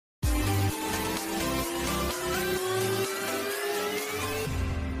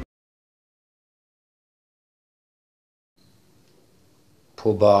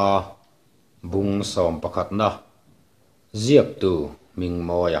Phuba Bung som pakhat na ziak tu ming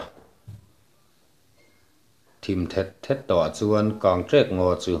moya thim thet to chuan kang trek ngo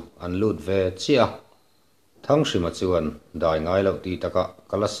chu an lut ve chia thang shima chuan dai ngai lo ti taka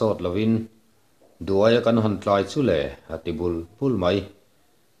kala sot lovin duaya kan han tlai chu le atibul pul mai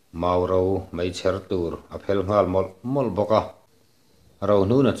mauro mai cher tur a phel ngal mol boka ro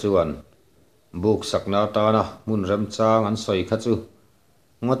nu na chuan buk sakna ta na mun rem chang an soi kha chu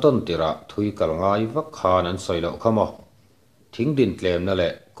ngoton tira thui kal ngai vak khan an soi lo khamo thing din tlem na le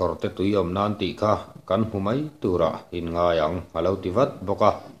korte tuyom nan ti kha kan humai tura in nga yang alo tivat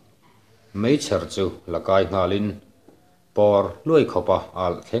boka mei cher chu lakai ngalin por loi khopa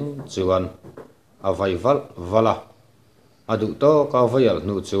al theng chuan avai vala adu to ka vayal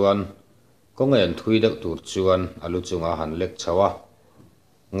nu chuan kongen thui deuh tur chuan alu chunga han lek chawa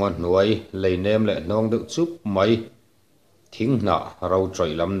ngon nuai leinem le nong deuh chup mai thing na ro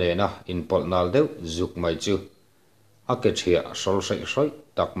troi lam ne na in pol nal deuh zuk mai chu ake thia sol soi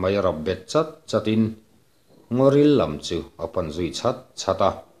tak mai rab bet chatin ngoril lam chu apan zui chata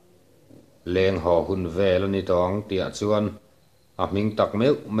leng ho hun vel ni tong tia chuan a ming tak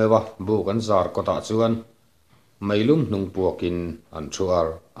meu mewa bu kan zar kota chuan meilum nung puakin an thuar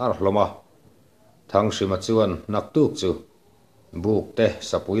ar hloma thang shima chuan nak tuk chu buk te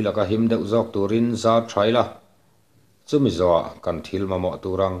sapui laka him deuh jok turin za thaila chumi zo kan thil ma mo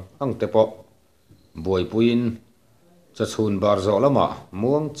turang ang te po boi puin cha chhun bar zo lama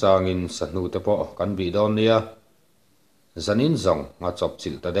muang changin sanu te po kan bi don nia zanin zong nga chop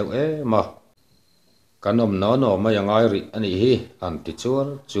chil ta deuh e ma kanom no mai angai ri ani hi an ti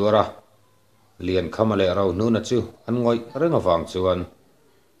chuara lian khamale ro nu na chu an ngoi renga wang chuan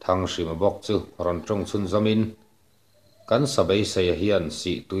thang shima bok chu ron tong chun zamin kan sabai sei hian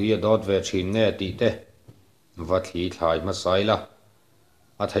si tuia dot ve thin nge ti te vathi thlai ma saila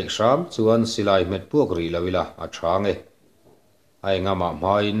a thai sham chuan silai met puak ri lawila a thange ai nga ma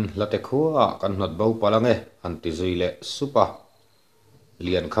main late khuwa kan not bo palange an ti zuile supa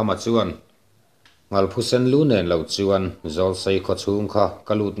lian khama chuan ngal phusen lu nen lo chuan zol sei kho chung kha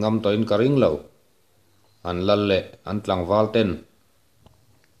kalut ngam toin karing lo an lalle an tlang walten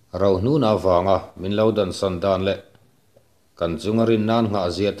ro nu na wanga min lo dan san dan le kan chungarin nan nga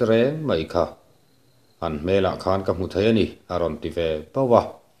ziat reng mai kha an mela khan ka mu thai ani aron ti ve pawa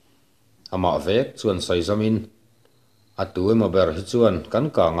ama vek chuan sai zamin atuwe ma ber hi chuan kan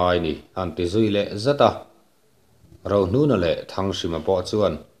ka ngai ni an ti zui le zata ro nu na le thang shima po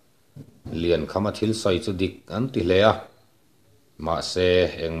chuan lian khama thil sai chu dik an ti hle a ma se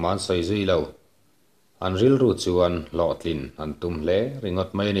engman sai zui lo an ril ru chuan lotlin an tum hle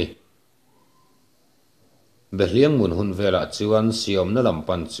ringot mai ni behliang mun hun vela chuan siom na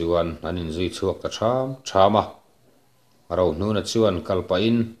lampan chuan anin zui chuak ta thama ro nu na chuan kalpa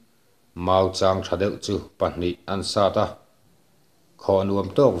in mau chang thadeu chu pahnih an sata khonuam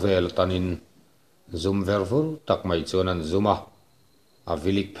tok vel tanin zum vervul tak mai chuan an zuma a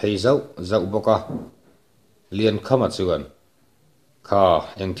vilik phei zau boka lian khama chuan kha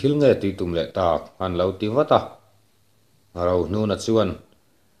eng thil nge ti tum le tak an lo ti wata ro nu na chuan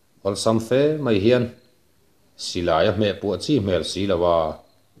ol sam fe mai hian silaya me pu chi mel si lawa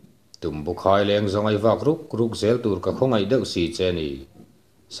tum bu khai leng zongai wak ruk zel tur ka khongai deuh si cheni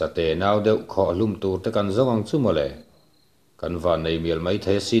sate naw deuh kho lum tur te kan zongang chu mole kan van nei miel mai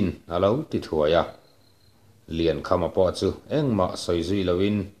the sin alo ti thuaya lian khama po chu engma soi zui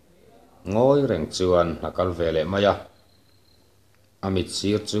lowin ngoi reng chuan akal vele maya amit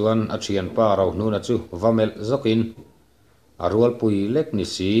sir chuan a thian pa ro nu na chu vamel zokin arual pui lek ni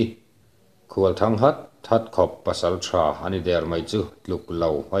si khual thang that khop pasal tha ani der mai chu tluk lo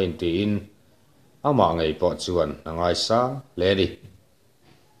hain ti in ama ngei po chuan angai sa ledi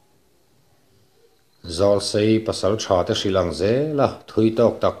zol sei pasal tha te shilang ze la thui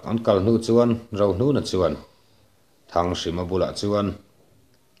tok tak an kal nu chuan ro nu na chuan thang shima bula chuan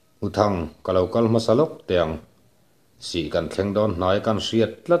uthang kalokal masalok teang si kan thleng don nai kan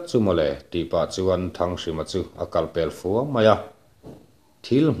riat tlat chu mole ti pa chuan thang shima chu akal pel fuang maya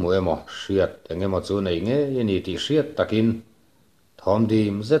thil muemo riat engemaw chu nei nge ni ti riat takin thom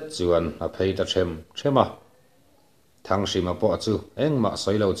dim zet chuan a phei ta thema thang shima po chu engma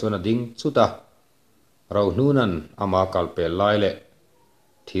soilo chuan a ding chuta ro nunan ama kal pel lai le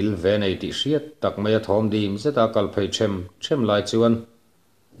thil ve nei ti riat tak mai a thom dim zeta kal phei them lai chuan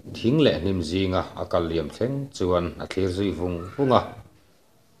thing le nim zinga akal liam thleng chuan a thlir zui vunga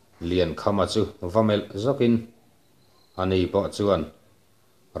lian khama chu vamel zokin ani po chuan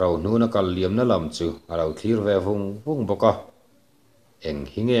ro nu na kal liam na lam chu alo thlir ve vung boka eng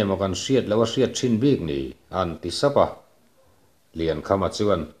hinge ma kan riat lawa riat thin bik ni an ti sapa liền khama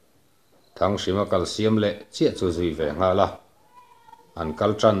chuan thang shima calcium le chia chu zui ve nga la an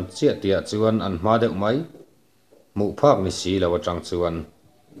kal tran chia tia chuan an ma deuh mai mu phak ni si lo atang chuan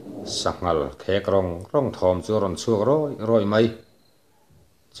sangal khek rong thom chu ron chuak roi mai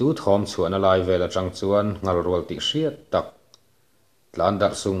chu thom chuan a lai vel atang chuan ngal rol ti hriat tak tlan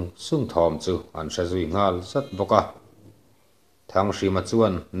dar sung thom chu an hre zui ngal zat boka thang shima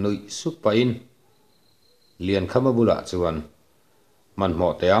chuan nui sup pa in liền khama bula chuan man mo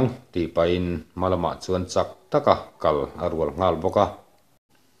teang ti pa in malama chuan chak taka kal arwal ngal boka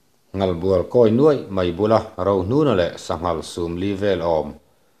ngal bual koi nuai mai bula ro nu na le sangal sum li vel om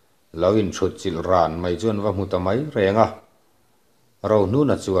lawin thut chil ran mai chuan wa mu ta mai renga ro nu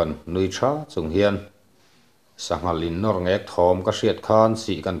na chuan nui tha chung hian sangal in nor ngek thom ka hriat khan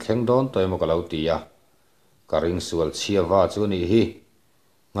si kan thleng don toy mo ka lo tia ka ring sual chia wa chu ni hi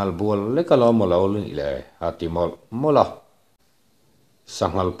ngal bual le ka lo mo lo ni le atimol mola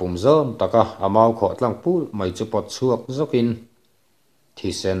sangal pum zon taka amau kho tlang pul mai chu pot chuak zokin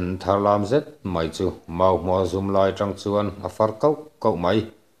thisen tharlam zet mai chu mau mo zum lai tang chuan a far kau mai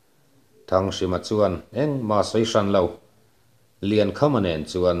thang shima chuan eng ma sei san lo liền khamanen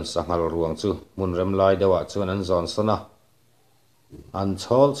chuan sangal ruang chu mun rem lai dewa chuan an zon sona an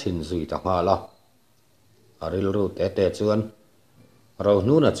chol chin zui ta nga la aril ru te chuan ro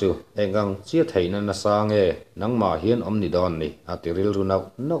nu na chu engang chia theina na sange nangma hian omni don ni atiril ru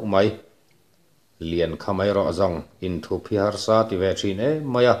nau mai liền khamai ro zong in thu phi har sa ti ve thin e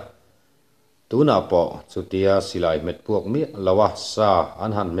maya tuna po chu tia silai met puak mi lawa sa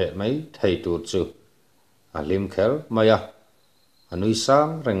an han me mai thei tu chu alim khel maya anui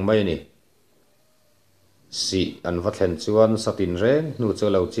sang reng mai ni si an vathen chuan satin reng nu chu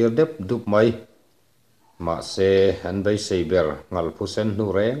lo chir dep dup mai ma se an bei seiber ngal phusen nu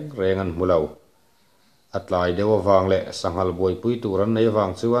reng an mulo atlai dewa wang le sangal boi pui turan nei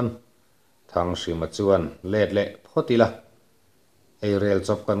wang chuan thang shima chuan let le photila ei rel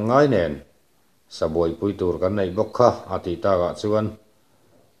chop kan ngai nen saboi pui tur kan nei bokha ati ta ga chuan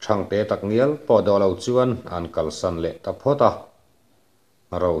thang te tak ngial po do lo chuan an kal san le ta phota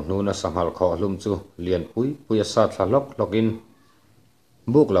ro nu na sangal kho hlum chu lian pui sa thlalok lokin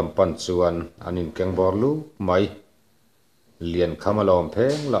buk lam pan chuan anin keng bor lu mai liền khamalom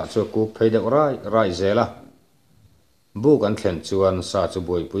pheng la chu ku phei deuh rai zela buk an thlen chuan sa chu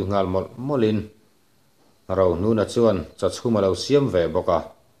boi pui ngal molin ro nu na chuan cha chhuma lo siam ve boka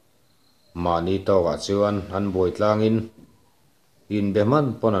mani to ga chuan an boi tlangin in beman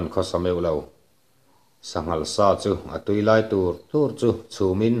ponan khosameu lo sangal sa chu atui lai tur chu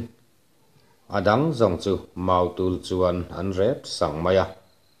chumin adang zong chu mau tul chuan an rep sang maya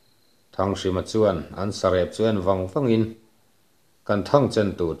thang shima chuan an sarep chuan wangin kan thang chen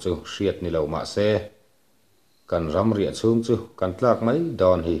tu chu hriat ni lo ma se kan ram ria chung chu kan tlak mai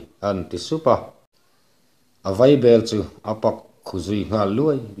don hi an ti supa avai bel chu apak khuzui ngal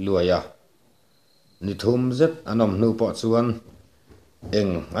luaya ni thum zet anom nu po chuan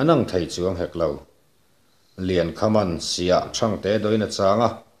eng anang thei chuang hek lo liền khaman sia thang te doina changa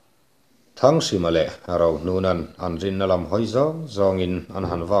thang shima le ro nunan an rin na lam hoi zong in an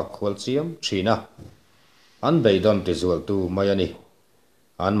han wak khwal chiam thina an beidon ti zual tu mayani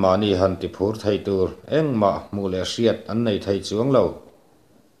an mani han ti phur thei tur eng ma mu le hriat an nei thei chuang lo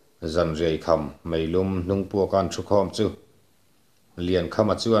zan rei kham meilum nung pu kan thu khom chu liền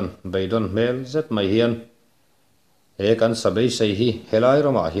khama chuan beidon mel zet mai hian he kan sabei sei hi helai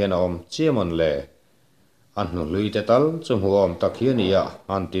roma hian om chiamon le an nu lui te tal chu huam tak hian ia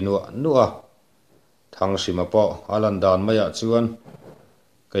an ti nuwa thang shima po alan dan maya chuan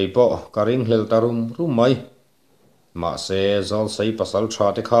kei po karing hlel tarum mai ma se zol sei pasal tha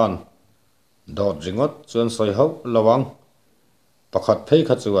te khan dot ringot chuan soi ho lawang pakhat phei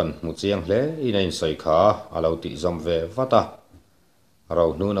kha chuan mu chiang hle inain soi kha alo ti zom ve vata ro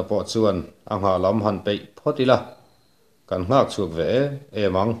nu na po chuan anga lam han pe photila kan ngak chuak ve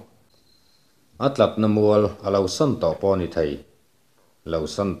emang atlap na mual alo san to po ni thei lo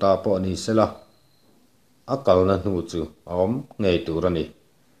san ta po ni sela akal na nu chu om ngei turani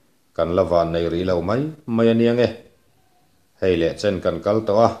kan lawan nei ri lo mai aniang e hei le chen kan kal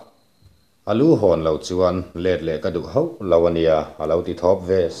to a alu hon lo chuan let le ka du ho lawania alo ti thop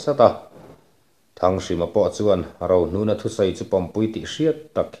ve sata thang shima po chuan ro nu na thu sei chu pom pui ti hriat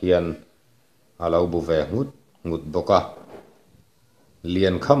tak hian alo bu ve ngut boka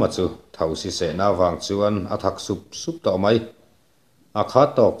liền khama chu thau si se na wang chuan athak sup to mai akha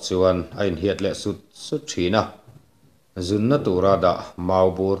tok chuan ain hiat le sut thina zun na tura da mau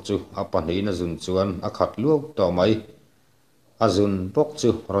bur chu apani na zun chuan akhat luak to mai azun pok chu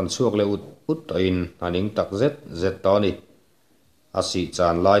ron chuak le ut to in aning tak zet to ni asi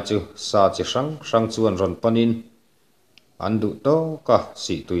chan lai chu sa chi sang chuan ron panin an du to ka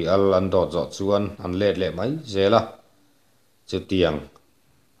si tui al an do zo chuan an let le mai zela chu tiang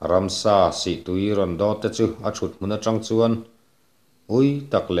ramsa si tui ron do te chu a thut mun atang chuan ui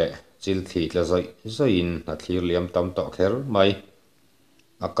tak le chil thi tla zoi in a thlir liam tam to kher mai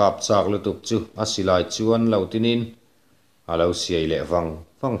a kap chak lu tuk chu a silai chuan lo tinin a lo siai le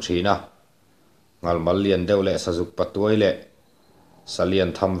wang thina ngal mal lian deuh le sa zuk patuai le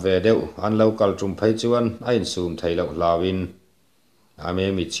salian tham ve deuh an lo kal tum phei chuan a in sum thei lo lawin a me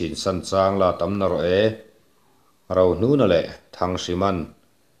mi chin san chang la tam na ro e ro nu na le thang siman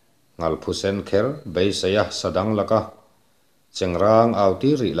ngal phusen kher be saya sadang laka chengrang auti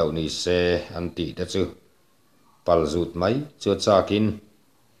ri lo ni se an ti te chu pal zut mai chu chakin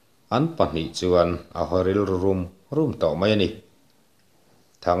an pahnih chuan a horil rum to mai ani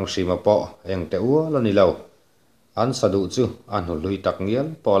thang sima po eng te u la ni lo an sadu chu an hu lui tak ngial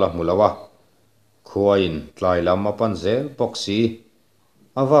pola mulawa khuain tlai lam apan zel boxi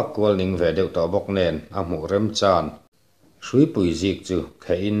awa kwal ning ve deuh to bok nen a mu rem chan shui pui zik chu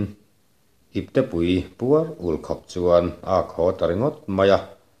khein ipte pui puar ul khop chuan a kho taringot maya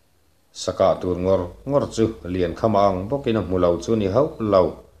saka tur ngor chu lian khamang bokina mulo chu ni hau lo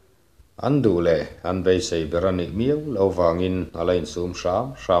an du le an be sei berani miau lo wangin alain sum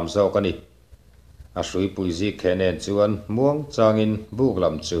sham zo kani a shui pui zik khenen chuan muang changin buk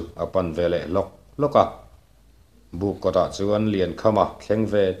lam chu apan vele loka buk kota chuan lian khama thleng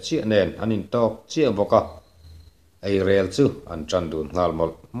ve chi nen anin tok chi boka ei rel chu an chan dun ngal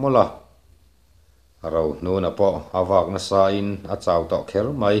mola ro nu na po awak na sa in a chaw to kher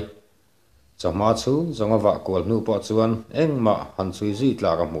mai chama chu zonga wa kol nu po chuan engma han chui zi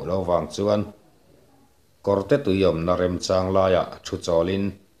tla ka mu lo wang chuan korte tu yom na rem chang la ya thu cholin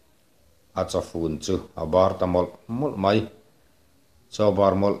a cha fun chu a bar tamol mol mai cho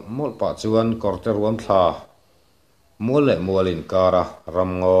bar mol pa chuan korte ruam thla mole molin kara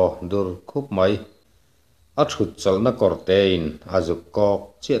ram ngo dur khup mai a thut chal na korte in azuk kok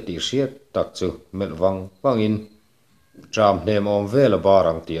che ti hriat tak chu mel wangin tram hnem om vela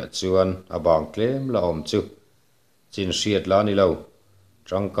barang tia chuan a bang tlem la om chu chin hriat la ni lo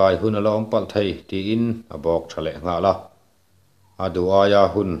tangkai hun ala om pal thei ti in a bok thale nga la a du aya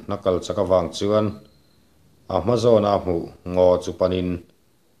hun nakal chaka wang chuan a mazona mu ngo chu panin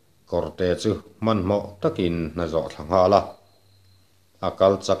korte chu man mo takin na zo thanga la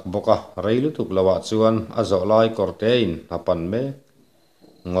akal chak boka reilu tuk lawa chuan a zo lai korte in apan me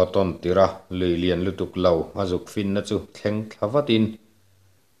ngoton tira lui lian lutuk lau azuk fin na chu thleng thlavatin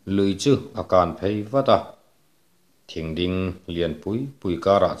lui chu akan phei wata thingding lian pui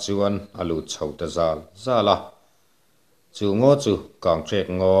kara chuan alu chhauta zala chu ngo chu kang trek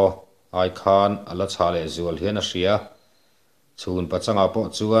ngo ai khan ala chale zual hian a hria chhun pachanga po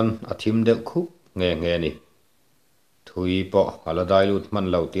chuan a thim deuh khup nge ni thui po ala dailut man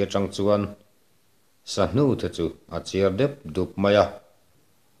lo tia tang chuan sa hnu the chu a chiar dep dup maya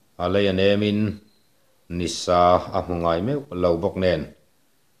alay anemin nisa a mungai me lo bok nen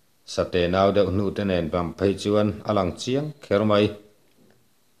sate naw deuh hnu te nen pam phei chuan alang chiang kher mai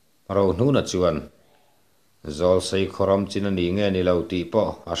ro hnu na chuan zol sei khoram chin ani nge ni lo ti po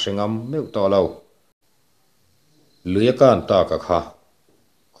a hringam meu to lo luya kan ta ka kha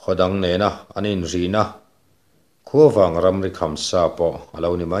khodang ne na anin rina khuwang ram ri kham sa po alo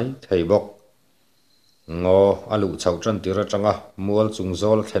ni mai thei bok ngo alu chau tran tira tanga mual chung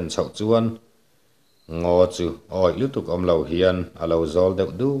zol thlen chau chuan ngo chu oi lutuk om lo hian alo zol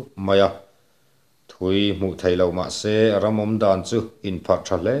deuh du maya thui mu thei lo ma se ramom dan chu in pha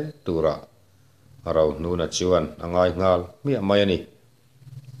thale tura aro nu na chuan angai ngal mi mai ani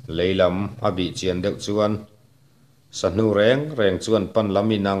leilam abi chian deuh chuan sanu reng chuan pan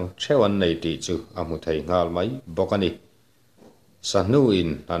laminang thewan nei ti chu amu thei ngal mai bokani sanu in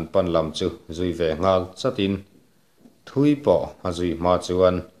an pan lam chu zui ve ngal chatin thui po a zui ma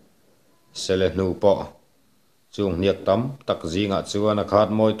chuan sele nu po chung niak tam tak zinga chuan a khat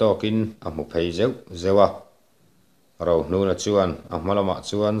moi to kin amu phei zewa ro nu na chuan a malama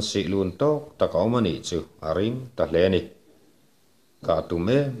chuan si lun to takaumani chu aring ta hle ni ka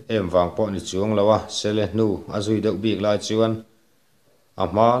tume em wang po ni chuang lawa sele nu a zui deuh bik lai chuan a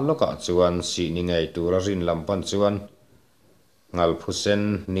ma loka chuan si ni ngei tura rin lampan chuan ngal phusen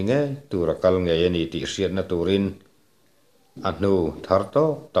ninge tura kal nge ani ti hriat na turin a hnu thar to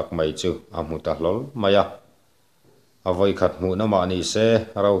tak mai chu a mu ta hlol maya a voi khat mu na ma ni se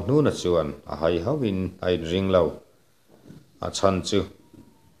ro hnu na chuan a hai hawin ai ring lo a chan chu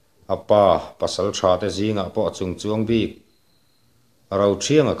a pa pasal tha te zinga po chung chuang bik ro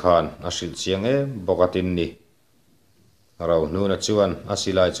thiang a khan a sil chiang e bokatin ni rau nu na chuan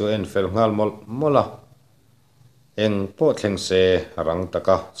asilai chu en fel ngal mola eng po thleng se rang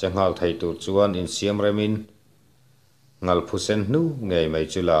taka chengal thei tur chuan in siam remin ngal phusen nu ngei mai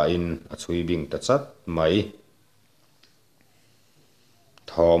chula in a chui bing ta chat mai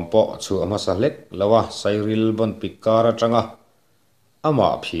thom po chu ama sa lek lawa sairil bon pikara tanga ama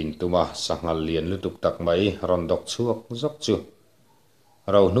phin tuma sangal lian lutuk tak mai rondok chuak zok chu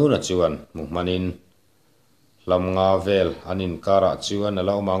rau nu na chuan muhmanin lam nga vel anin kara chuan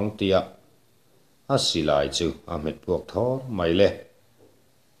alo mang tia asilai chu amet puak thor mai le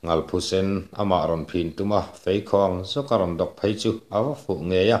ngal phusen ama ron phin tuma fei khong zokaron dok phei chu awa fu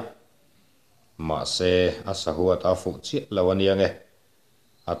nge ya ma se asahuat afu chi lawani ange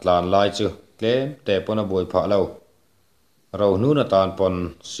atlan lai chu tlem te pona boi pha lo rau nu na tan pon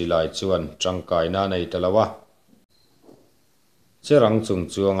silai chuan tangkai na nei talawa cherang chung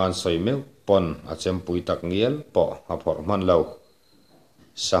chuangan soimeu pon achem pui tak ngial po a phor man lo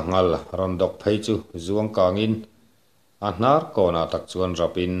sangal rondok phei chu zuang kangin a hnar kona tak chuan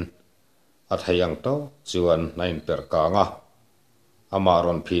rapin a theiang to chuan nain per kanga ama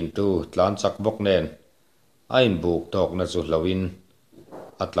ron phin tu tlan chak bok nen a in buk tok na chu hlawin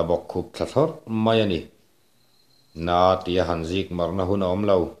atla bok khup thlathor mai ani na tia hanzik marna hun om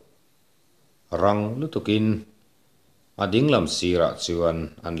lo rang lutukin a dinglam sira chuan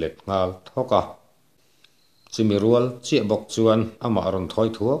an let ngal thoka chumi rual chi bok chuan ama ron thoi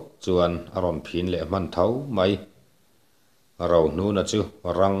thuak chuan aron phin le man thau mai rau nu na chu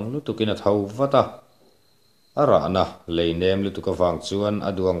rang lutukin a thau vata ara na leinem lutuka wang chuan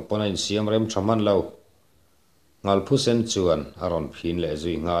aduang ponain siam rem thaman lo ngal phusen chuan aron phin le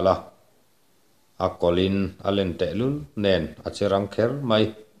zui ngala a kolin alen te lul nen a cherang kher mai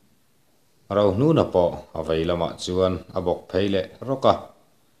rau nu na po availama chuan abok pheile roka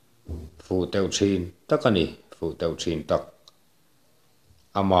fu teu thin takani fu teu thin tak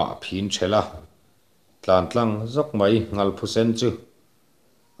ama phin thela tlan tlang zok mai ngal phusen chu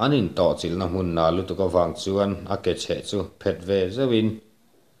anin to chil na mun na lu tu ka wang chuan a ke che chu phet ve zawin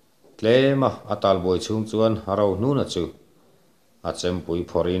tlema atal boi chung chuan rau nu na chu a chem pui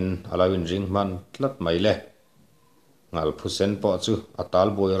phorin alawin ring man tlat mai le ngal phusen po chu atal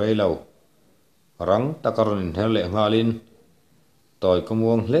boi rei lo rang takaron in hele ngalin toy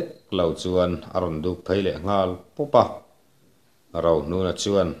kumuang hlek lo chuan aron duk pheile ngal popa rau nu na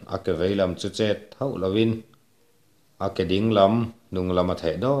chuan a ke veilam chu chet thau lovin a ke ding lam nung lama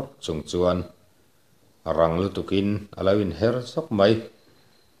the dor chung chuan rang lutukin alawin her sok mai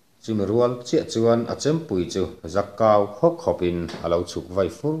chumi rual chia chuan a chem pui chu zakkaw khok khopin alo chuk vai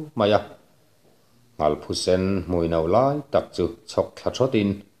fur maya ngal phusen muinau lai tak chu chok thla thotin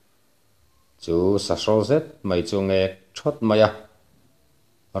chu sa sozet mai chu nge thot maya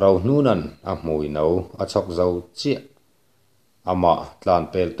rau nunan a muinau a chok zo chia ama tlan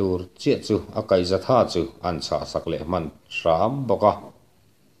pel tur chia chu a kai za tha chu an cha sakle man ram boka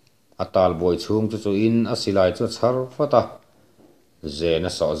atal boi chung chu in a silai chu char fata zena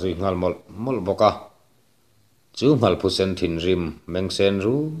so zui ngal mol boka chu ngal phusen thin rim mengsen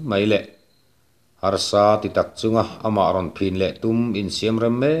ru maile harsa ti tak chunga ama ron phin le tum in siam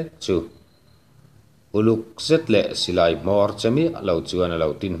rem me chu uluk zet le silai mor chami lo chuan lo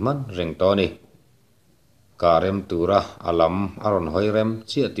tin man reng to ni karem tura alam aron hoirem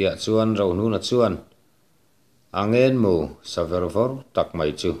chia tia chuan ro nu na chuan angen mu savervor tak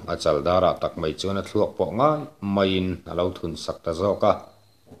mai chu achal dara tak mai chuan a thluak po ngai main alo thun sakta zoka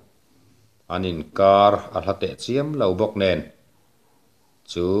anin kar a hlate chiam lo bok nen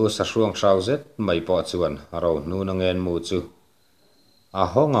chu sa hruang hrau zet mai po chuan ro nu na ngen mu chu a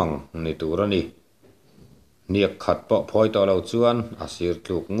hongang ni turani niak khat po phoi to lo chuan a sir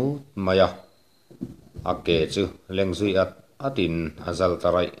tluk ngu maya a ke chu lengzui at atin azal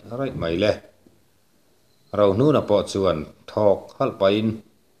tarai rai mai le rau nu na po chuan thok hal pain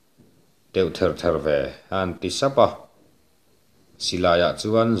teu ther ther ve an ti sapa silaya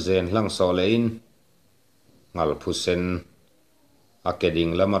chuan zen hlang so lein ngal phusen a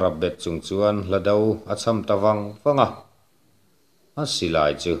keding lamara bet chung chuan ladau a cham tawang wanga a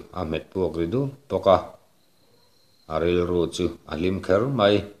silai chu a met puak ridu poka aril ru chu alim kher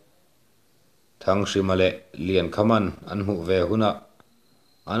mai thang shimale lian khaman an hu ve huna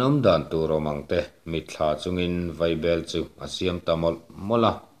anom dan tu romangte mitla chungin vaibel chu asiam tamol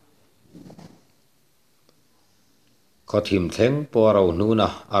mola khothim thleng poro nuna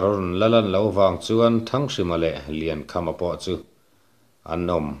aron lalan lo wang chuan thang shimale lian khama po chu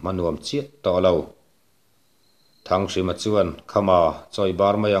anom manuam chiat to lo thang shima chuan khama choi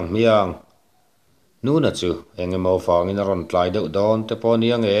bar mayang miang nuna chu engemaw fangin aron tlai deuh dawn te pawh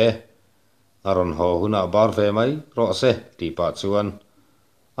niang e aron ho huna bar ve mai ro se ti pa chuan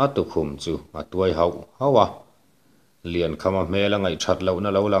atu khum chu atuai hau hawa lian khama mela ngai that lo na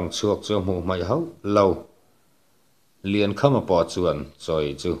lo lang chuak chu mu mai hau lo lian khama pa chuan choi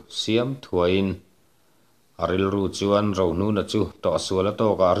chu siam thuain aril ru chuan ro nu na chu to suala to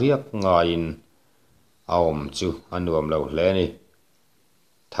ka riak ngain aom chu anuam lo hle ni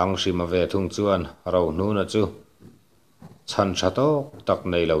thang shima ve thung chuan ro nu na chu chan thato tak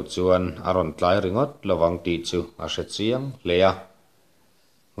nei lo chuan aron tlai ringot lawang ti chu a hre chiang leya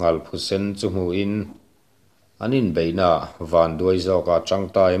ngal phusen chu mu in anin beina van duai zo ka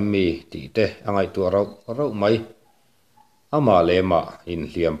changta emmi ti te angai tu ro mai ama lema in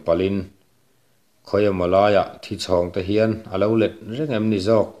hliam palin khoya malaya thi chong te hian alo let reng em ni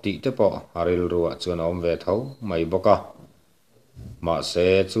zok ti te po aril ruwa chuan om ve tho mai boka ma se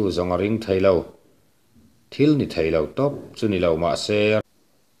chu zong ring thailo thil ni thailo top chu ni lo ma se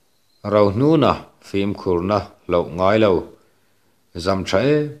ro nu na phim khurna lo ngai lo zam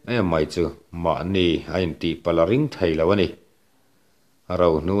thae em mai chu ma ni ain ti palaring thailo ani ro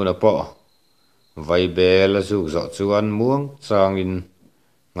nu na po vai bel zu zo chuan muang changin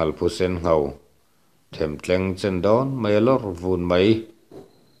ngal phusen ngau them tleng chen don mai lor vun mai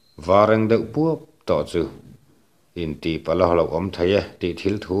wareng deuh puap to chu in ti pala halo om thaye ti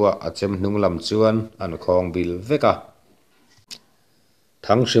thil thua achem hnung lam chuan an khong bil veka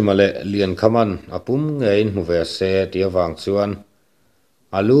thang shimale lian khaman apum ngein mu ve se ti awang chuan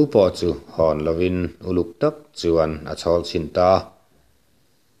alu po chu hon lovin uluk tak chuan a chol chinta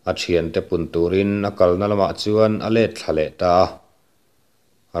a thian te pun turin a kalna lama chuan a let thlale ta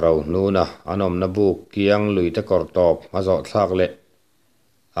ro nu na anom na buk kiang lui te kor top a zo thlak le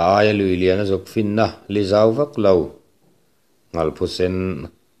ai lui lian a zuk fin na li zau vak lo ngal phusen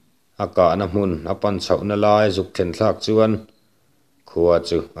aka na mun apan chau na lai zuk thlen thlak chuan khuwa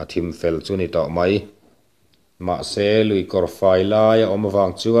chu a thim fel chu ni to mai ma se lui kor fai lai a om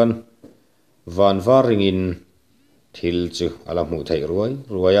awang chuan van varing in thil chu ala mu thei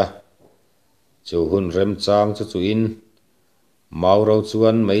ruaya chu hun rem chang chu chu in mauro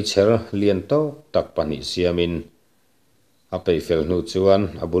chuan mai cher lian to tak pani siamin a pei fel nu chuan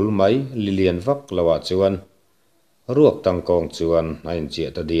a bul mai lilian vak lawa chuan ruak tang kong chuan a in chia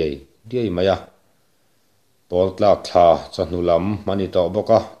ta diai maya pol tlak thla chanu lam mani to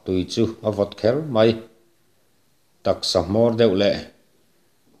boka tui chu a vot kher mai tak sa mor deuh le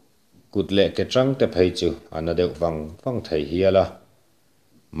kut le ke trăng te phei chu ana deuh wang thei hiala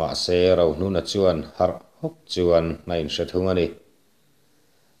ma se ro nu na chuan har hok chuan na in hre thung ani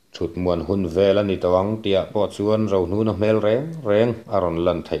thut muan hun vel ani tawang tia po chuan ro nu na mel reng aron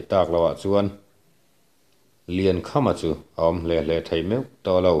lan thei tak lawa chuan lian khama chu om le thei meu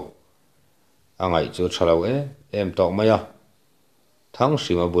to lo angai chu thalo em to maya thang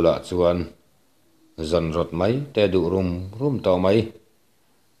sima bula chuan zon rot mai te du rum to mai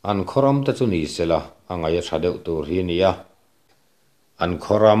an khoram ta chu ni sela angai a thadeu tur hi nia an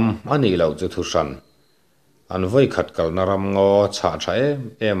khoram ani lo chu thu san an voi khat kal naram ngo cha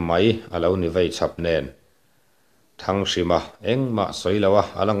em mai alo ni vei chap nen thang sima eng ma soilawa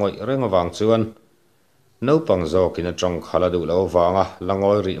alangoi reng awang chuan no pang zo kin atong khala du lo wanga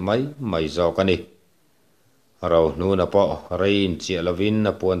langoi ri mai zo kani ro nu na po rein chi lovin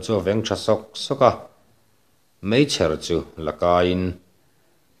na puan chu veng tha soka mei cher chu lakain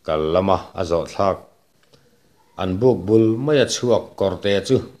kallama azo thlak an buk bul mai a chuak korte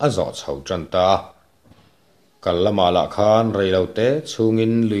chu azo chho tranta kallama la khan reilo te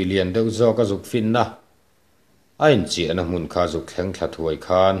chungin lui lian deuh zo ka zuk fin na ain chi ana mun kha zuk thleng thla thuai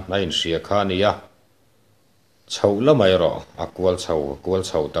khan ain ria khania chho la mai ro akwal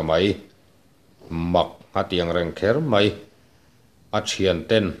chho ta mai mak atiang reng kher mai a thian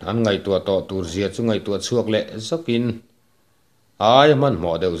ten an ngai tua to tur zia chu ngai tua chuak le zokin ai man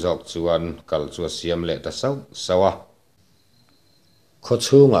mo deuh zok chuan kal chu siam le ta sawa kho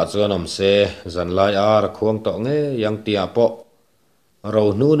chunga chuan om se zan lai ar khuang to nge yang tia po ro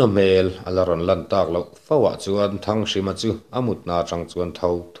nu na mel alaron lan tak lo fawa chuan thang shima chu amut na tang chuan tho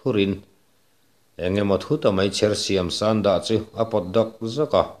thurin enge mo thu ta mai cher siam san da chu apot dak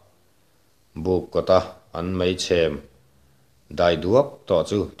zaka buk kota an mai chem dai duak to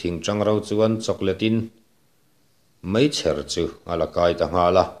chu thing tang ro chuan chokletin mai cher chu ala kai ta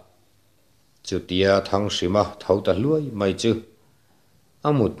ngala chu tia thang shima tho ta luai mai chu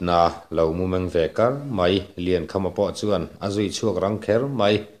amut na lo mu meng ve kar mai lian khama po chuan azui chuak rang kher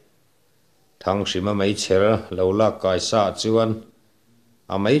mai thang shima mai cher lo la kai sa chuan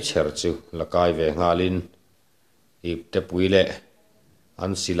a mai cher chu la kai ve ngalin ip te puile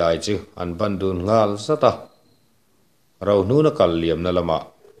an silai chu an bandun ngal sata ro nu na kal liam na lama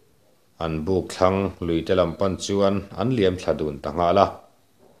an buk thlang lui te lampan chuan an liam thladun tanga la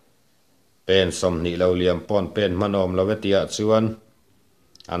pen som ni lo liam pon pen manom lo vetia chuan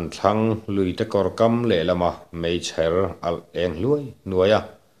an thlang lui te kor kam le lama mei cher al eng luai nuaya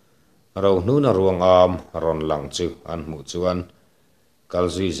ro nu na ruang am ron lang chu an mu chuan kal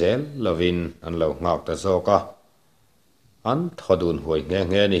zui zel lovin an lo ngak ta zoka an thodun huai nge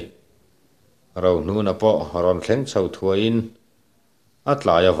nge ni ro nu na po ron thleng chho thuain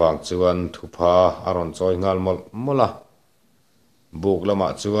atlaya wang chuan thupa aron choi ngal mol mola buk lama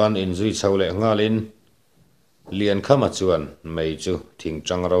chuan in zui chho le ngalin lian khama chuan mei chu thing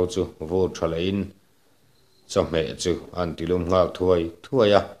tang ro chu vu thalein chome chu an tilum ngal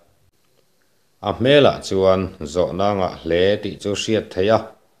thuaya a mela chuan zo nanga hle ti chu hriat theya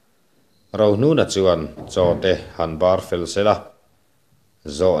ro nu na chuan chote han bar fel sela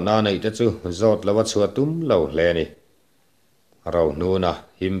zo na nei te chu zot lawa chuatum lo hle ni ro nu na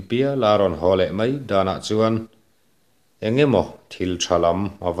himpia laron hole mai dana chuan engemo thil thalam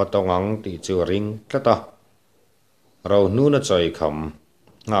awatongang ti chu ring tlata ro nu na choi kham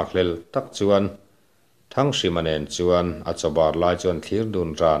ngak hlel tak chuan thang shimanen chuan a chobar lai chuan thlir dun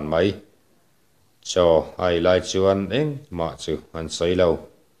ran mai cho ai lai chuan eng ma chu an sei lo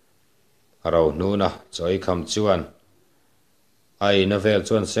ro nu na choi kham chuan ai na vel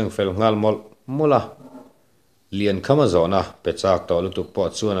chuan sengfel ngal mol mola lian khama zona pechak to lutuk po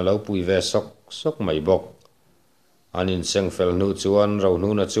chuan alo pui ve sok mai bok anin sengfel nu chuan ro nu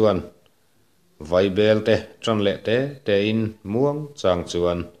na chuan vai bel te tran le te in muang chang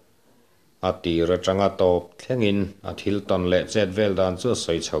chuan ati ra tanga top thlengin a thil ton le chet vel dan chu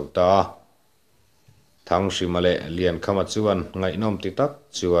soi chhota thang shimale lian khama chuan ngai nom ti tak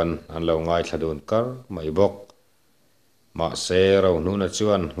chuan an lo ngai thladun kar mai bok ma se ro nu na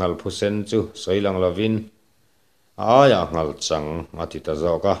chuan ngal phu sen chu soilang lovin aya ngal chang ati ta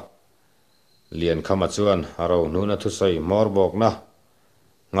zoka lian khama chuan ro nu na thu soi mor bok na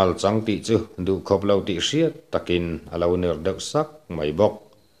ngal chang ti chu du khop lo ti hriat takin alo ner deuh sak mai bok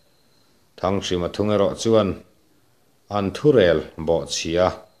thang shima thungero chuan an thurel bo chia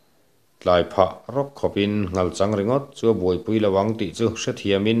tlai pha rok khopin ngal chang ringot chu boi pui lawang ti chu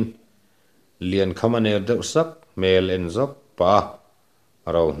hrethiamin lian khama ner deuh sak mel en zok pa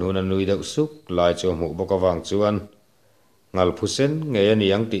ro nu na nui deuh suk lai chu mu bok awang chuan ngal phusen nge ani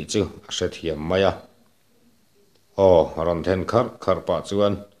ang ti chu hrethiam maya o ron then khar pa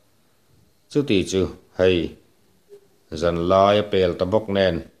chuan chu ti chu hei zan lai pel ta bok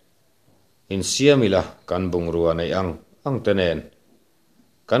nen in siamila kan bung ruwa nei ang tenen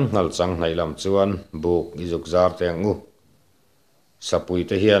kan ngal chang nei lam chuan buk izuk zar te ngu sapui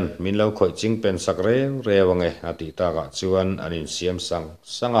te hian min lo khoi ching pen sak rewange ati ta ga chuan anin siam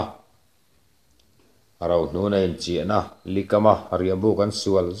sanga aro nu na in chi na likama riabu kan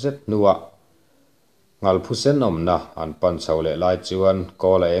sual zet nuwa ngal phusen om na an pan chawle lai chuan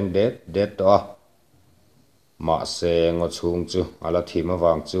kola eng det to a ma se ngo chung chu ala thima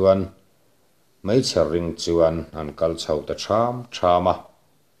wang chuan mai charing chuan an kal chho ta thama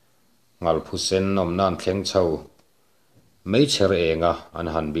ngal phusen om nan thleng chho mai cher enga an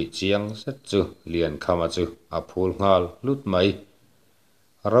han bi chiang set chu lian khama chu a phul ngal lut mai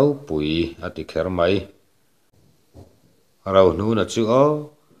ro pui ati kher mai ro nu na chu o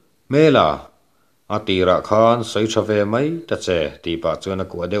mela ati ra khan sei thave mai ta che ti pa chuan a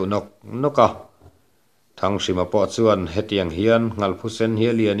ku deuh noka thang shima po chuan hetiang hian ngal phusen hi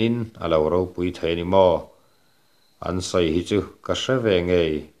lianin alo ro pui theini mo an sei hi chu ka hreve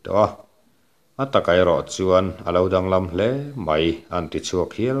ngei to atakai ro chuan alo dang lam hle mai an ti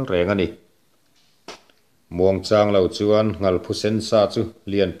chuak hial reng ani muang chang lo chuan ngal phusen sa chu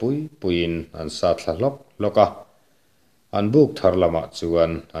lian puin an sa thla loka an buk thar lama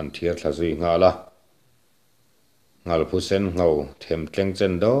chuan an thiar thla zui ngala ngal phusen ngau them tleng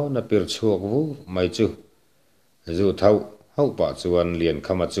chen do na pir chuak vu mai chu zu thau hau pa chuan lian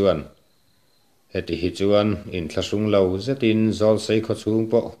khama chuan heti hi chuan in thlasung lo zetin zol sei kho chung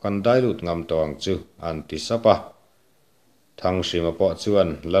po kan dai lut ngam tawng chu an ti sapa thang shima po chuan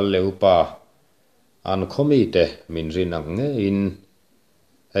lal leu pa an khomi te min rin ang nge in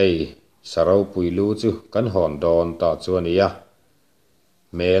hei sarau puilu chu kan hon don ta chuan ia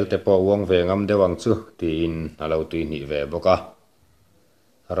mel te po wong ve ngam dewang chu tin alo tui ni ve boka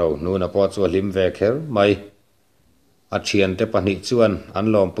ro nu na po chu lim ve kher mai a thian te pani chuan an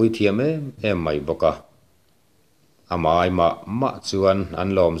lom pui thiam em mai boka amai ma chuan an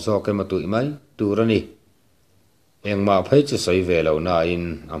lom zo ke ma tui mai turani engma phei chu sei ve lo na in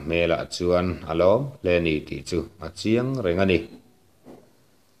a mela chuan alom le ni ti chu a chiang rengani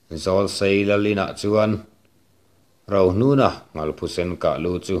zol sei lalina chuan rau nu na ngal phusen ka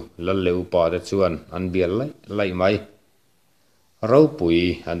lu chu lal leu pa te chuan an bial lai mai rau pui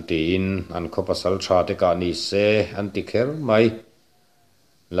an ti in an kho pasal tha te ka ni se an ti kher mai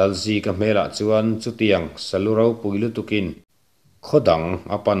lalzi ka mela chuan chu tiang salu rau pui lu tukin khodang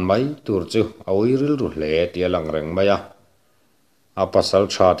apan mai tur chu awiril ru hle tia lang reng maya a pasal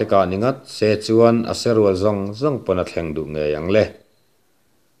tha te ka ningat se chuan a serwal zong pona thleng du nge yang le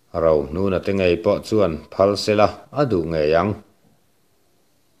rau nu na te ngei po chuan phal sela adu nge yang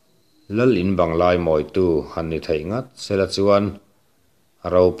lal in bang lai moi tu han ni thei ngat sela chuan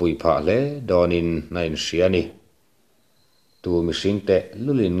rau pui pha le donin nain hriani tu mi hring te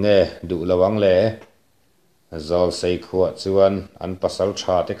lulin nge du lawang le zol sei khuwa chuan an pasal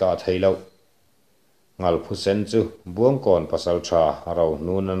tha te ka theilo ngal phusen chu buang kon pasal tha rau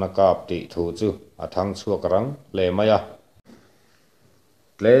nu na kap ti thu chu athang chuak rang le maya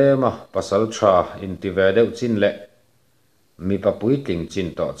tlema pasal tha in ti ve deuh chin le mi papui tling chin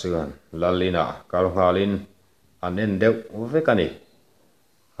to chuan lalina kal ngalin anen deuh vekani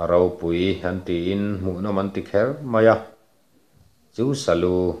rau pui han ti in mu no man ti kher maya chu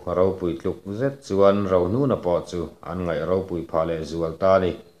salu rau pui tluk zet chuan rau nu na po chu an ngai rau pui pha le zual ta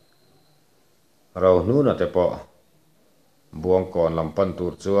ni rau nu na te po buang kon lampan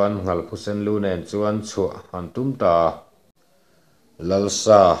tur chuan ngal phusen lu nen chuan chu an tum ta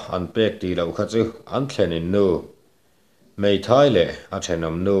lalsa an pek ti lo kha chu an thlen in nu mei thai le a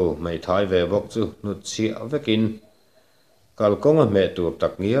thenam nu mei thai ve bok chu nu chi avekin kalkonga me tur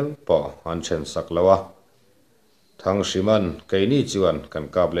tak ngial po an chen sak lawa thang shiman keini chuan kan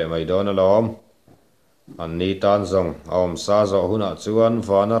kap le mai don alom an ni tan zong om sa zo huna chuan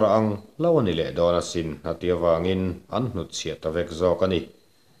vana ra ang lawani le dona sin hatia wangin an nu chia ta vek zo kani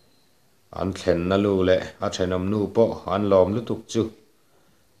an thlen na lu le a thenam nu po an lom lu tuk chu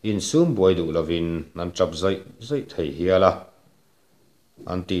in sum boy du lovin nan chap zai thei hiala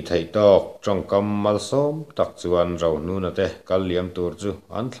an ti thei tok trong kam mal som tak chuan rau nu na te kal liam tur chu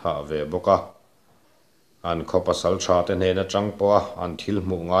an thla ve boka an kho pasal tha te ne na tang po an thil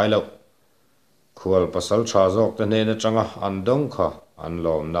mu ngai lo khual pasal tha jok te ne na tanga an dong kha an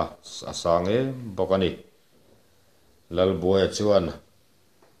lom na asange bokani lal boy chuan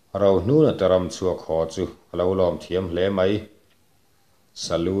rau nu na taram chuak ho chu lo lom thiam hle mai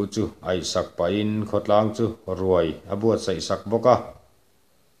salu chu ai sak pain khotlang chu ruai abuat sai sak boka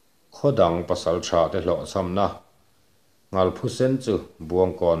khodang pasal tha te hlo samna ngal phusen chu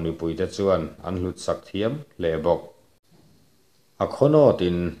buang kon mi pui te chuan an hlut sak thiam le bok a khono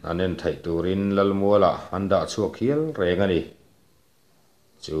tin anen thai turin lalmuala anda chuak hial rengani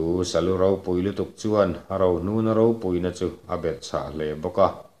chu salu ro pui lu tuk chuan ro nu na ro pui na chu abet cha le boka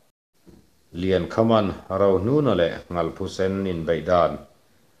lian khaman ro nu na le ngal phusen in beidan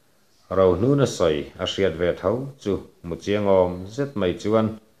ro nu na soi a hriat ve thau chu mu chiangom zet mai chuan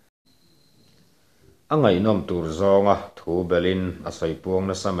angai nom tur zonga thu belin a soi puang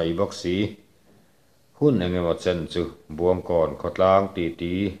na samai boxi hun engemaw chen chu buang kon khotlang ti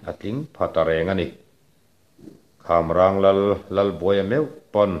atling phatareng ani khamrang lal boya meu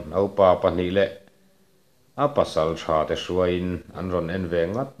pon au pa pani le a pasal tha te hruain an ron en ve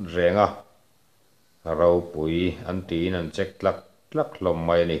ngat renga ro pui an tin an chek tlak hlom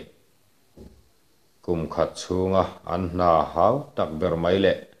mai ni kum khat chunga an na hau tak ber mai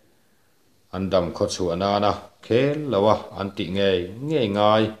le an dam kho chu anana khel lawa an ti nge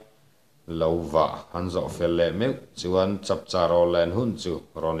ngai lova an zo fel le meu chuan chap charo len hun chu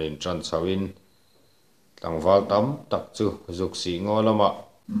ronin tran chawin tlangwal tam tak chu zuk si ngolama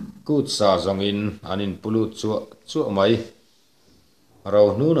kut sa zongin anin pulu chu mai ro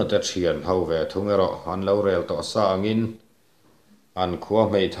nu na te thian ho ve thungero an lo rel to sa angin an khuwa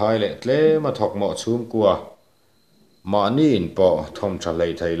mei thai le tle ma thok mo chum kwa ma ni in po thom tha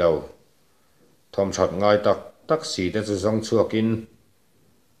lei thei lo thom that ngai tak si te chu zong chuakin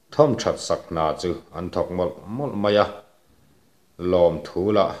thom that sak na chu an thok mol maya lom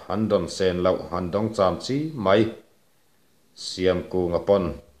thula an don sen lo an dong cham chi mai siam ku ngapon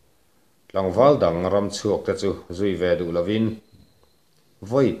langwal dang ram chuak te chu zui ve du lovin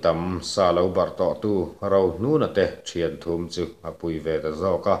voi tam sa lo bar to tu ro nu na te thian thum chu apui ve da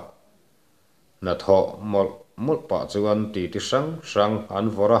zoka na tho mol pa chuan ti sang an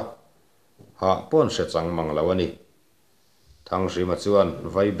vora ha pon se chang mang lawani thang rima chuan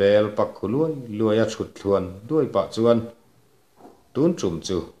vai bel pak khuluai a thut thluan duai pa chuan tun chum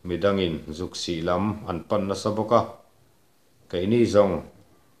chu midangin zuk si lam an pan na saboka keini zong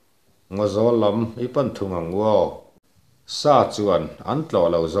ngozol lam ipan thungang wo sa chuan an tlo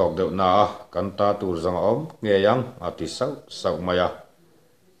lo zok deuh na kan ta tur zong om nge yang ati sau maya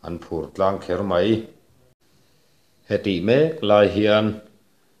an phur tlang kher mai heti mek lai hian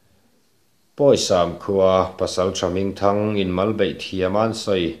poi sam khua pasal thaming thang in malbei thiaman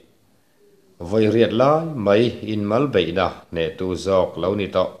soi voi riat lai mai in malbei na ne tu zok lo ni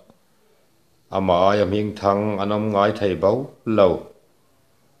to ama ayam hing thang anom ngai thei bau lo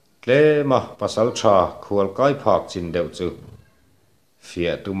tle ma pasal tha khual kai phak chin deuh chu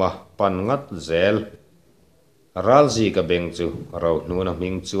fia tuma pan ngat zel ralzi ka beng chu ro nu na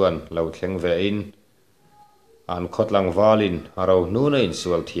ming chuan lo thleng ve in an khotlang walin ro nu na in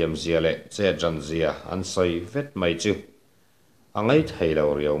sual thiam zia le che jan zia an soi vet mai chu angai thei lo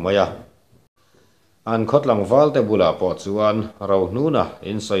riau maya an khotlang wal te bula po chuan ro nu na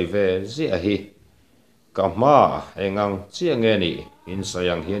in soi ve zia hi ka ma engang chia nge ni in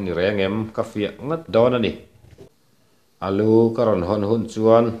sayang hian ni rengem ka fia ngat don ani alu karon hon hun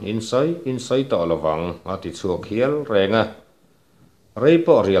chuan in soi to lawang ati chuak hial renga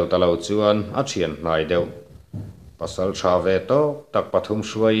reipo rial talo chuan a thian hnai deuh pasal tha ve to tak pathum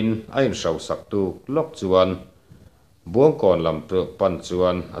hruain a in sau sak tu lok chuan buang kon lam tu pan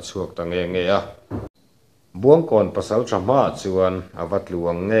chuan a chuak ta nge nge a buang kon pasal tha ma chuan awat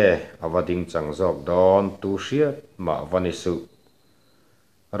luang nge awading chang jok don tu hriat ma vanisu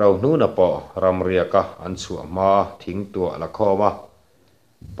ro nu na po ramria ka an chua ma thing tu la khoma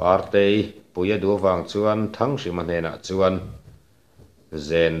partei puya du wang chuan thang hrim hne na chuan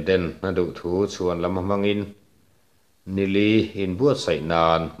zen den na du thu chuan lam mangin nili in buat sai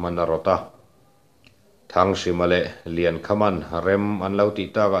nan manarota thang hrimale lian khaman rem an lo ti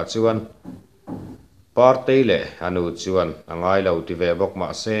ta ga chuan partei le anu chuan angai lo ti ve bok ma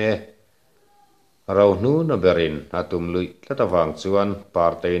se ro nu na berin atum lui tlata wang chuan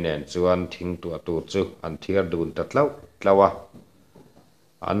partei nen chuan thing tu tu chu an thiar dun tatlau tlawa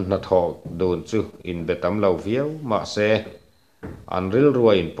an na tho dun chu in betam lo viau ma se an ril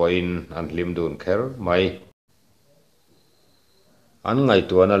ruain poin an lim dun kher mai an ngai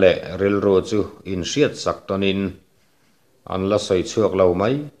tuana le ril ro chu in hriat sak tonin an la soi chuak lo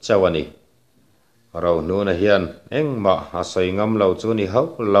mai chawani ro nu na hian engma a soi ngam lo chu ni hau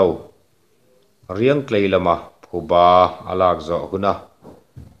lo riang tleilama Phuba alak zo huna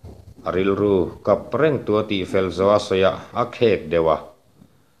aril ru kap reng tu ti fel zo soya a khek dewa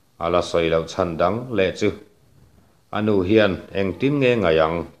ala soi lo chandang le chu anu hian eng tin nge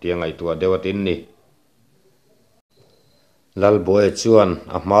ngayang tiangai tu dewatin ni lal boy chuan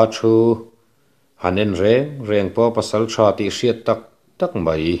a ma thu hanen reng po pasal tha ti hriat tak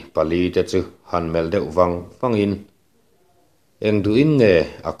mai pali te chu han mel deuh wangin eng du in nge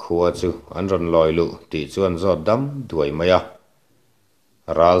a khua chu an ron loi lu ti chuan zot dam duai maya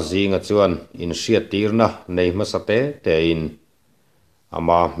ral zinga chuan in hriat tirna nei masate te in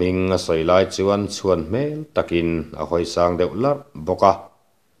ama ming a soilai chuan chuan mel takin a hoi sang deuh lar boka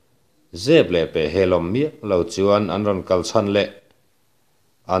zeb le pe helom mi lo chuan an ron kal chan le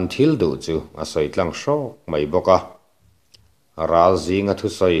an thil du chu a soi tlang shok mai boka ral zinga thu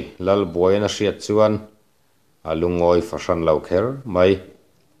soi lal boy na hriat chuan alungoi fashan lau kher mai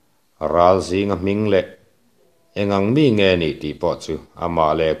ral zinga ming le engang mi nge ni ti po chu ama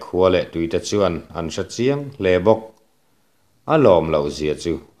le khua le tuita chuan an sha chiang le bok alom lo zia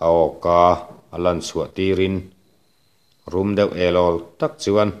chu aoka alan chua tirin rum deuh elol tak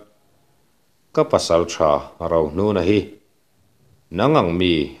chuan ka pasal tha ro nu na hi nangang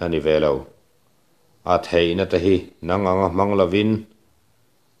mi ani velo a theina ta hi nangang manglavin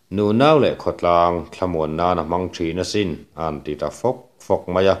nu naw le khotlang thlamon na na mang thina sin an ti ta fok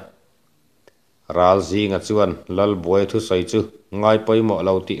maya ral zinga chuan lal boy thu sai chu ngai poimo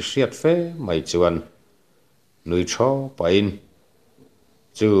lo ti hriat fe mai chuan nui tho pain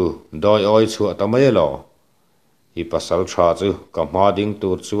chu doi oi chu atamai lo hi pasal tha chu ka ma ding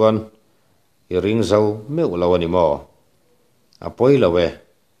tur chuan hi ring zo meu lo ani mo a poi lo we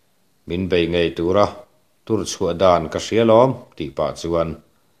min bei ngei tura tur chu dan ka hrialom ti pa chuan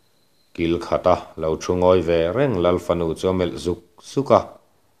kil khata lo thungoi ve reng lal fanu chomel zuk suka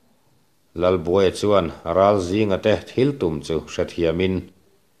lal boy chuan ral zinga te thil tum chu hrethiamin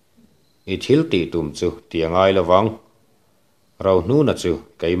I thil ti tum chu tiangai lawang rau nu na chu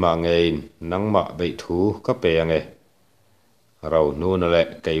keima ngein nangma bei thu ka pe ange rau nu na le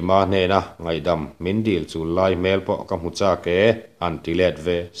keima ne na ngai dam min dil chu lai mel po ka mu cha ke an ti let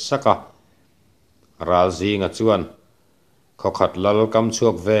ve saka ral zinga chuan khokhat lal kam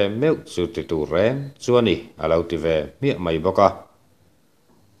chuak ve meu chu ti tu ren chuani alo ti ve mi mai boka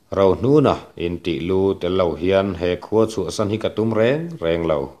rau nu na in ti lu te lo hian he khua chu san hi ka tum reng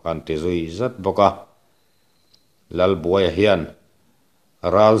lo an ti zui zat boka lal buai hian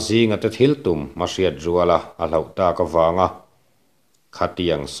ral zinga te thil tum ma hriat ruala a hlau ta ka wanga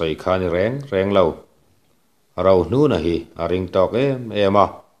khatiang soi khani reng lo rau nu na hi a ring tok ema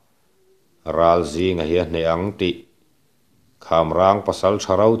ral zinga hi ne ang ti kham rang pasal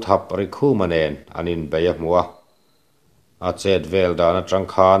tharau thap ri khu manen anin beya muwa a chet vel dan atang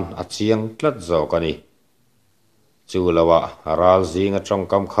khan a chiang tlat zo kani chu lawa ral zinga tong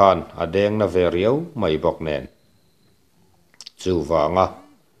kam khan a deng na ve riau mai bok nen chu wanga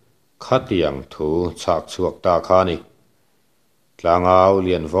khatiang thu chak chuak ta khani tlangau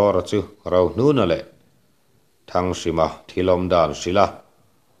lian vor chu rau nu na le thang sima thilom dan sila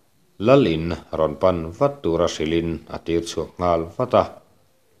lalin ronpan vatura silin atir chuak ngal vata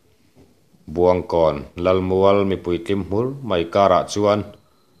buang kon lalmual mi puitlim hmur mai kara chuan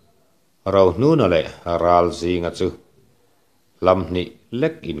rau nu na le ral zinga chu lam ni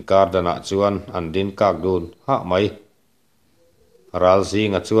lek in kardana chuan an din kak dun ha mai ral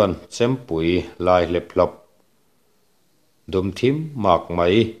zinga chuan chempui lai leplop dum thim mak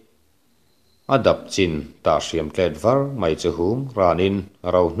mai adap chin ta siam tlet var mai chu hum ranin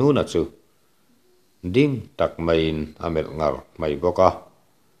rau nu na chu ding tak main amel ngar mai boka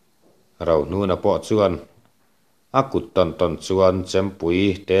rau nu na po chuan akut ton ton chuan chempui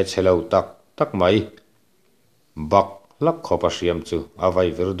te chelo tak tak mai bak lak khopa siam chu avai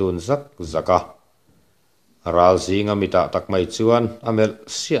virdun zak zaka ral zinga mita tak mai chuan amel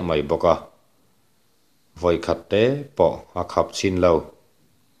sia mai boka voi khatte po a khap chin lo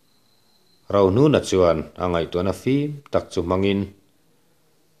rau nu na chuan angai to na fi tak chu mangin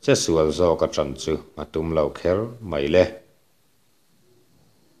che sual zo ka chan chu atum lo kher mai le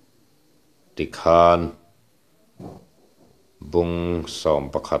tikhan bung som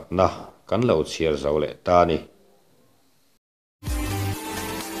pakhat na kan lo chiar zo le ta ni